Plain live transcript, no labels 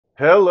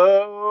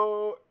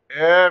Hello,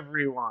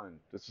 everyone.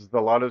 This is the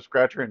Lotto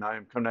Scratcher, and I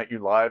am coming at you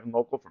live and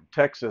local from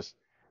Texas.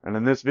 And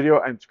in this video,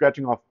 I'm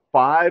scratching off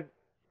five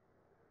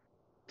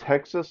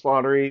Texas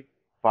Lottery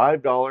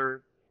 $5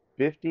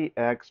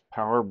 50x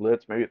Power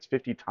Blitz. Maybe it's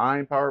 50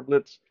 time Power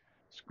Blitz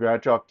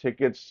scratch off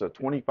tickets. So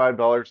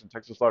 $25 in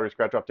Texas Lottery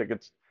scratch off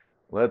tickets.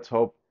 Let's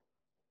hope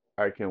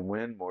I can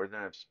win more than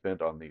I've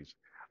spent on these.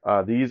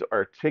 These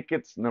are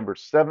tickets number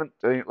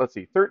 17. Let's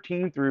see,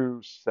 13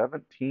 through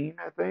 17,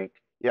 I think.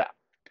 Yeah.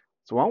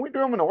 So why don't we do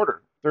them in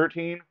order?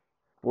 13,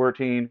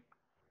 14,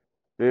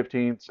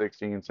 15,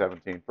 16,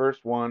 17.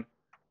 First one,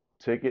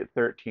 ticket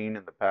 13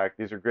 in the pack.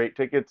 These are great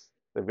tickets.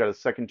 They've got a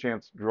second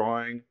chance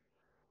drawing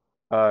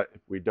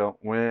if we don't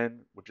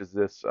win, which is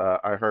this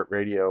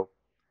iHeartRadio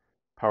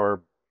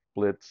Power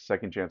Blitz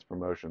second chance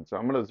promotion. So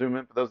I'm going to zoom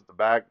in for those at the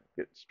back,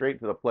 get straight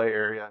to the play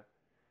area,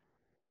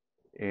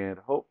 and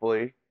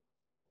hopefully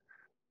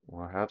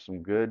we'll have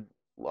some good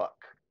luck.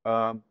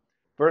 Um,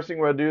 First thing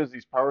we'll do is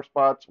these power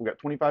spots. We got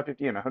 25,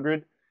 50, and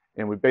 100,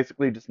 and we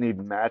basically just need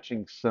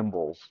matching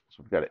symbols.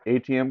 So we've got an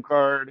ATM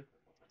card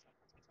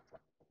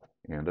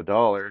and a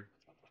dollar.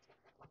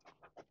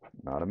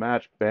 Not a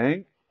match.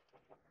 Bank,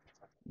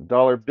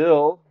 dollar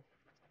bill,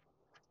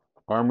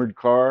 armored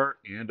car,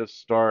 and a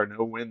star.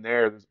 No win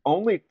there. There's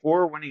only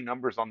 4 winning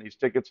numbers on these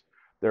tickets.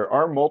 There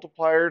are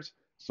multipliers,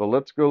 so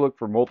let's go look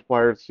for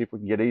multipliers, see if we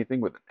can get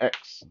anything with an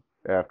X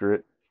after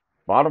it.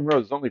 Bottom row,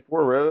 there's only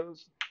 4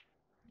 rows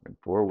and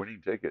 4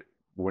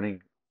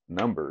 winning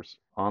numbers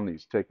on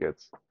these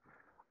tickets.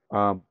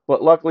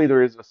 But luckily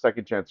there is a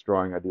second chance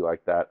drawing. I do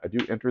like that. I do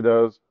enter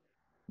those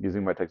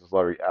using my Texas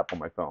Lottery app on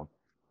my phone.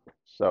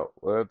 So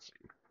let's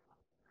see.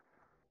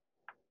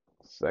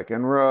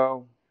 Second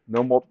row,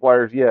 no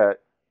multipliers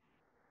yet.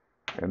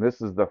 And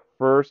this is the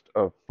first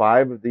of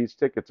 5 of these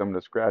tickets I'm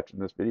going to scratch in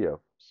this video.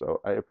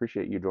 So I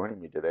appreciate you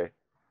joining me today.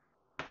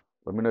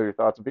 Let me know your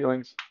thoughts and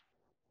feelings.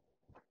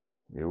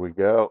 Here we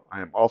go.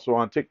 I am also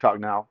on TikTok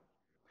now.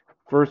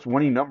 First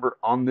winning number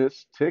on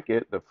this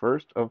ticket, the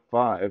first of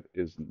 5,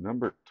 is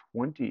number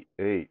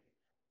 28.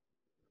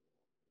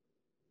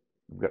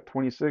 We've got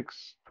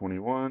 26,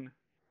 21,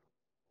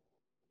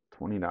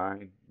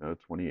 29, no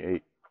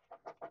 28.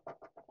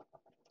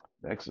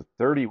 Next is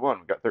 31.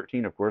 We've got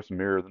 13, of course,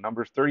 mirror the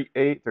numbers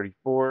 38,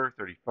 34,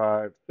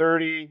 35,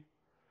 30.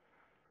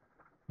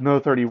 No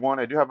 31.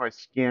 I do have my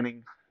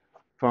scanning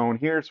phone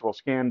here, so we'll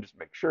scan, just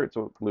make sure it's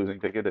a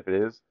losing ticket if it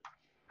is.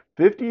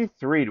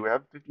 53. Do we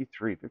have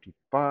 53?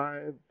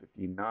 55,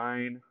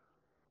 59.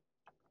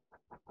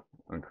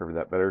 Uncover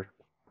that better.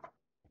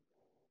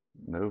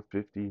 No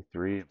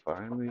 53. And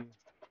finally,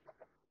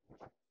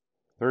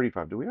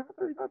 35. Do we have a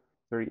 35?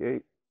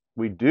 38.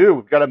 We do.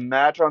 We've got a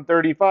match on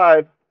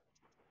 35.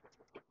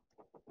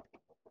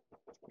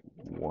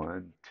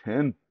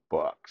 110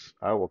 bucks.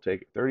 I will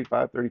take it.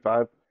 35,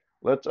 35.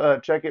 Let's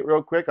check it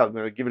real quick. I'm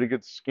going to give it a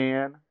good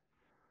scan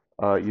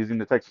using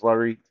the Texas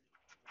Lottery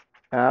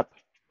app.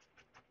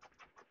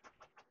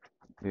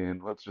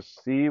 And let's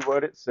just see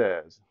what it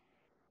says.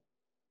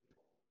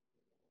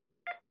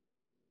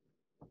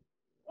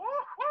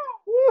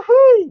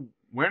 Woohoo!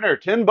 Winner,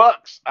 10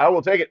 bucks. I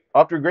will take it.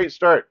 Off to a great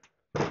start.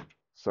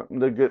 Something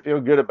to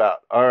feel good about.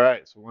 All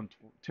right, so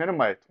 10 of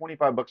my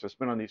 25 bucks I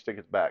spent on these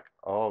tickets back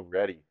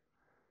already.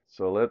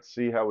 So let's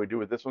see how we do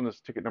with this one. This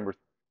is ticket number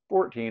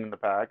 14 in the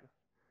pack.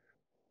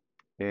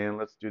 And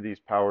let's do these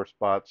power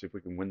spots, see if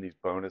we can win these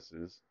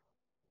bonuses.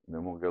 And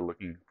then we'll go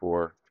looking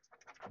for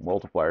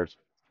multipliers.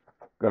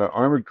 Got an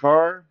armored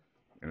car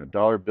and a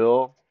dollar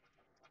bill.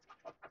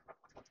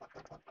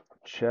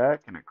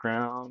 Check and a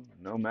crown.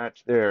 No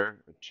match there.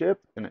 A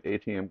chip and an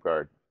ATM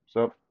card.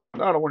 So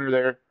not a winner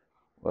there.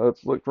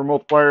 Let's look for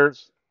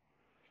multipliers.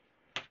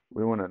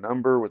 We want a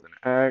number with an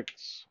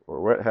X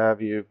or what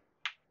have you.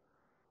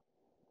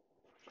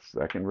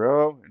 Second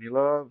row, any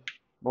love?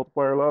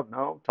 Multiplier love?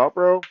 No. Top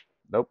row?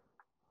 Nope.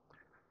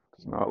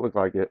 Does not look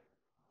like it.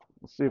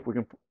 Let's see if we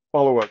can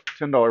follow a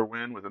 $10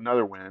 win with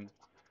another win.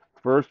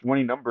 First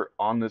winning number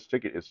on this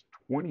ticket is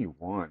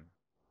 21.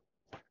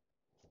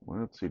 Well,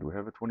 let's see, do we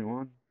have a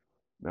 21?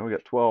 Now we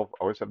got 12.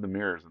 Always have the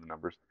mirrors in the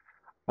numbers.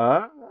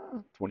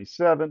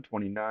 27,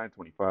 29,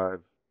 25.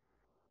 Looks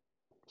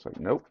like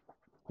nope.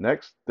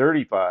 Next,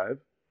 35.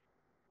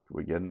 Do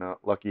we get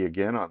lucky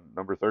again on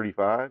number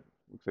 35?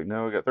 Looks like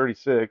no, we got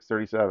 36,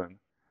 37,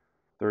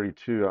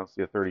 32. I don't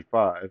see a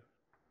 35.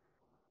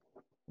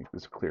 Make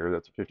this clear.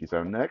 That's a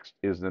 57. Next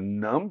is the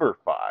number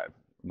 5,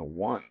 and the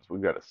ones.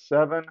 We've got a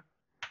 7,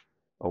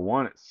 a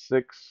 1 at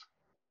 6,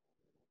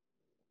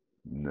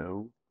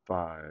 no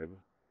 5.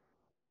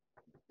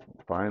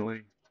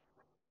 Finally,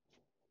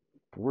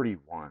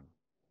 41.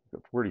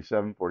 Got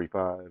 47,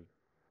 45. I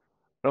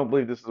don't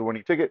believe this is a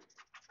winning ticket.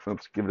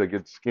 Let's give it a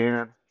good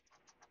scan.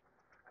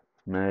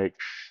 Make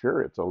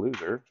sure it's a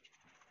loser.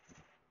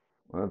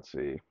 Let's see.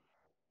 Here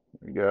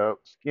we go.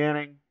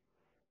 Scanning.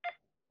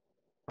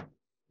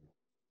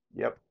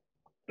 Yep.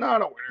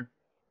 Not a winner.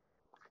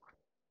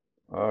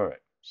 All right.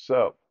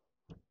 So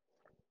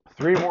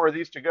 3 more of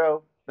these to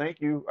go.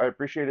 Thank you. I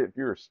appreciate it. If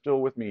you're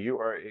still with me, you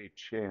are a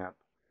champ.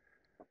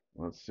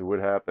 Let's see what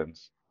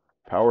happens.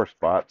 Power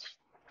spots.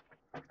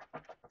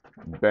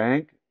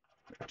 Bank,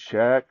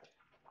 check,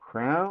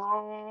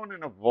 crown,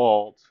 and a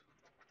vault.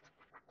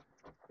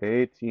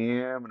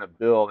 ATM and a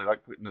bill. They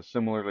like putting the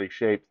similarly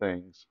shaped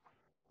things,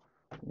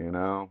 you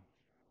know,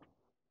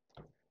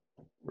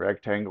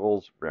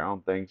 rectangles,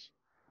 round things.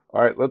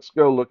 All right, let's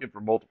go looking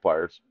for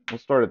multipliers. We'll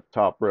start at the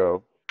top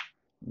row.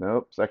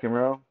 Nope. Second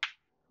row.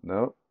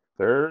 Nope.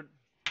 Third.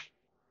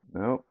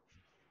 Nope.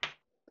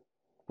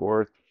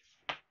 Fourth.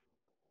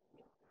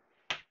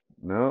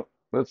 Nope.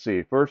 Let's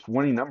see. First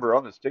winning number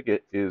on this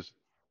ticket is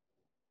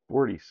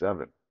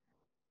 47,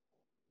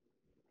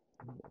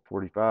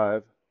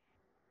 45,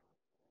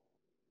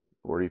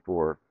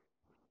 44,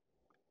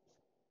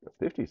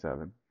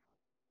 57.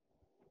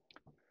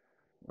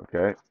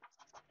 Okay.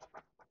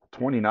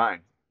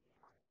 29,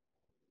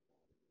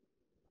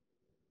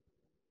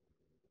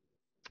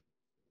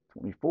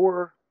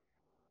 24,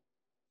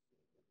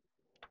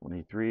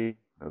 23,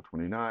 no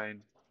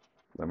 29.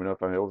 Let me know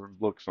if I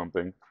overlooked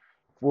something.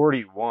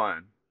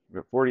 41. We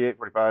got 48,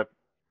 45,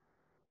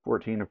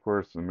 14, of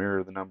course, the mirror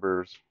of the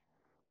numbers.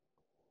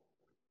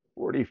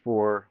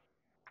 44,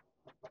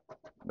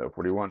 no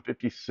 41.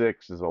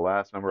 56 is the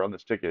last number on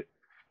this ticket.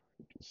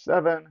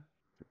 57,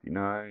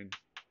 59,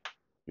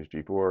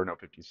 54, no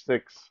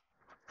 56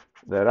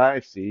 that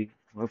I see.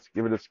 Let's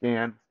give it a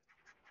scan.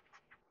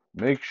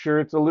 Make sure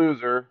it's a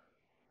loser.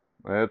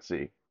 Let's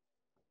see.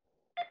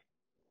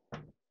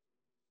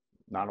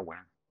 Not a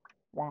winner.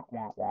 Wah,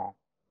 wah, wah.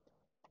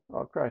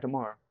 I'll cry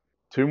tomorrow.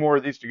 Two more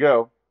of these to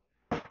go.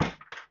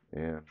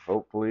 And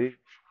hopefully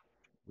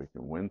we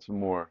can win some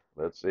more.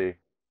 Let's see.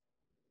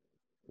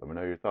 Let me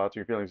know your thoughts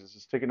and your feelings. This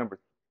is ticket number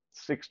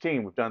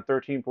 16. We've done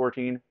 13,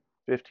 14,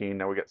 15.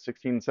 Now we got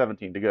 16 and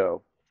 17 to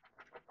go.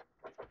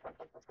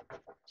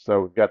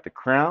 So we've got the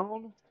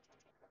crown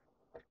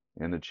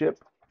and the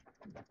chip,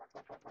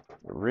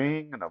 the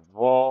ring and a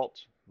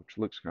vault, which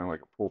looks kind of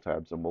like a pull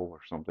tab symbol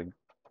or something.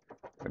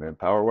 And then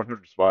power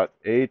 100 spot,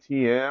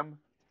 ATM,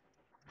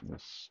 and the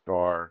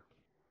star.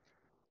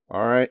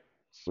 All right,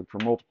 let's look for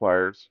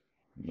multipliers.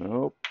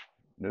 Nope,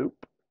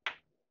 nope.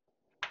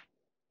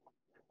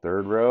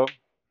 Third row,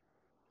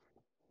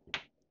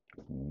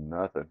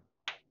 nothing.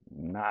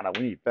 Nada,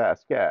 we need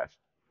fast cash.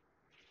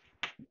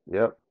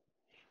 Yep.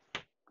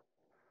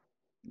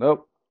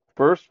 Nope.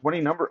 First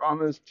winning number on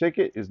this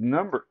ticket is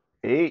number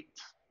 8.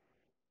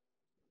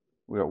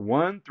 We got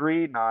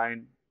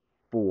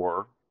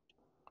 1394.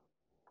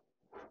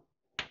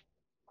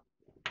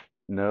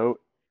 No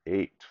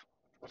 8.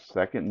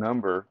 Second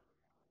number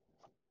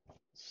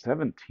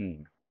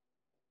 17.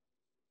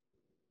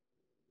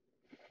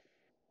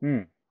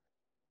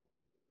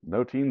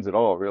 No teens at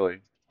all,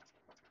 really.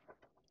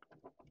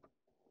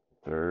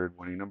 Third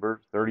winning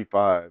number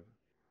 35.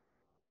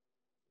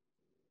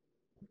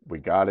 We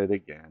got it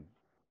again.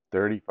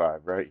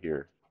 35 right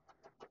here.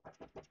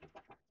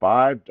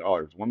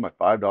 $5. Won my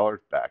 $5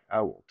 back.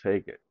 I will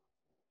take it.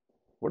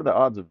 What are the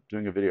odds of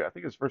doing a video? I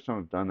think it's the first time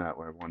I've done that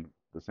where I've won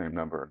the same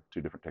number, 2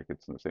 different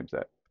tickets in the same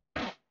set.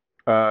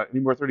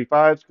 Any more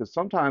 35s? Because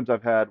sometimes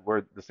I've had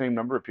where the same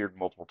number appeared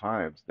multiple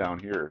times down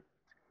here.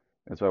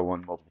 And so I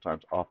won multiple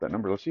times off that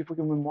number. Let's see if we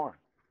can win more.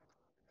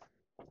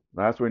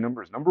 Last winning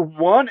number is number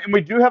 1. And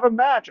we do have a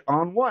match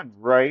on 1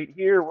 right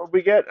here. What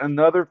we get?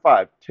 Another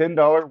 5.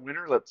 $10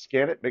 winner. Let's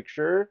scan it. Make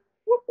sure.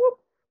 Whoop, whoop.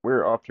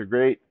 We're off to a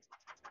great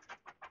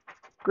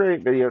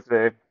video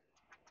today.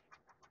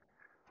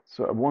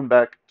 So I won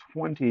back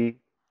 20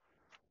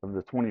 of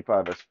the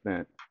 25 I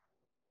spent.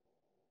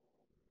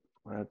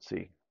 Let's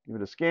see. Give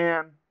it a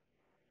scan.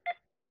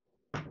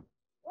 Woohoo!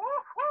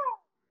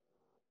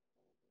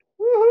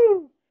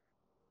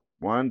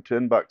 Won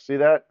 $10. See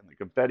that? And the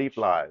confetti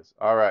flies.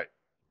 All right.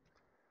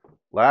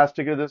 Last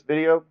ticket of this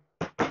video.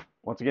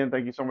 Once again,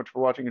 thank you so much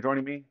for watching and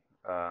joining me.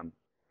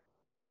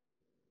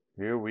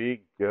 Here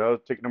we go.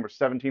 Ticket number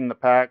 17 in the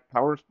pack.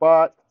 Power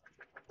spot.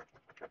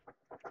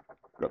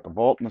 Got the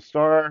vault and the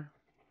star.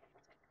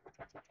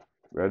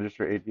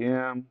 Register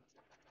ATM.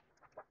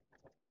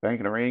 Bank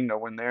and a ring. No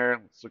one there.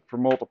 Let's look for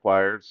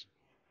multipliers.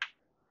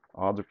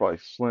 Odds are probably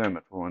slim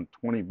if we won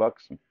 $20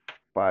 and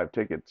 5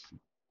 tickets.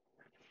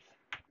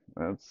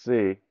 Let's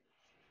see.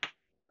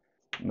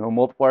 No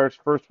multipliers.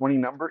 First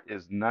winning number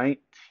is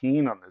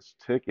 19 on this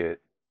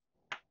ticket.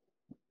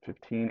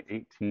 15,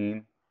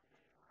 18,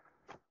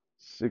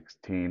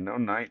 16. No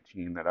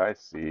 19 that I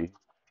see.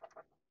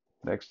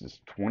 Next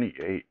is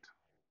 28.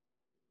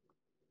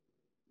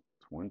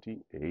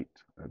 28.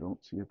 I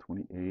don't see a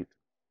 28.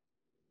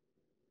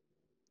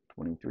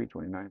 23,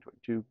 29,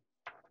 22.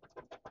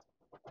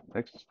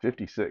 Next is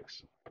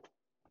 56.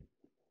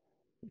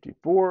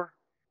 54.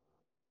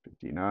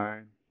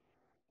 59.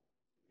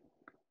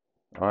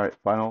 All right,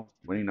 final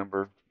winning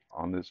number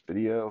on this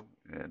video,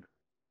 and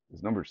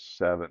is number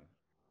 7.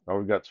 All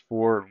we've got is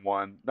 4 and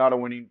 1. Not a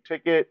winning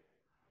ticket.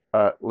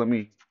 Let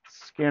me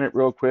scan it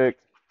real quick.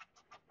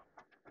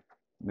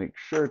 Make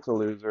sure it's a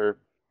loser.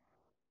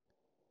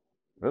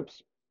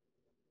 Oops.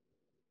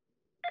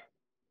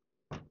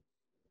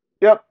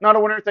 Yep, not a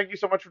winner. Thank you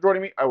so much for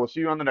joining me. I will see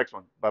you on the next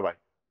one. Bye-bye.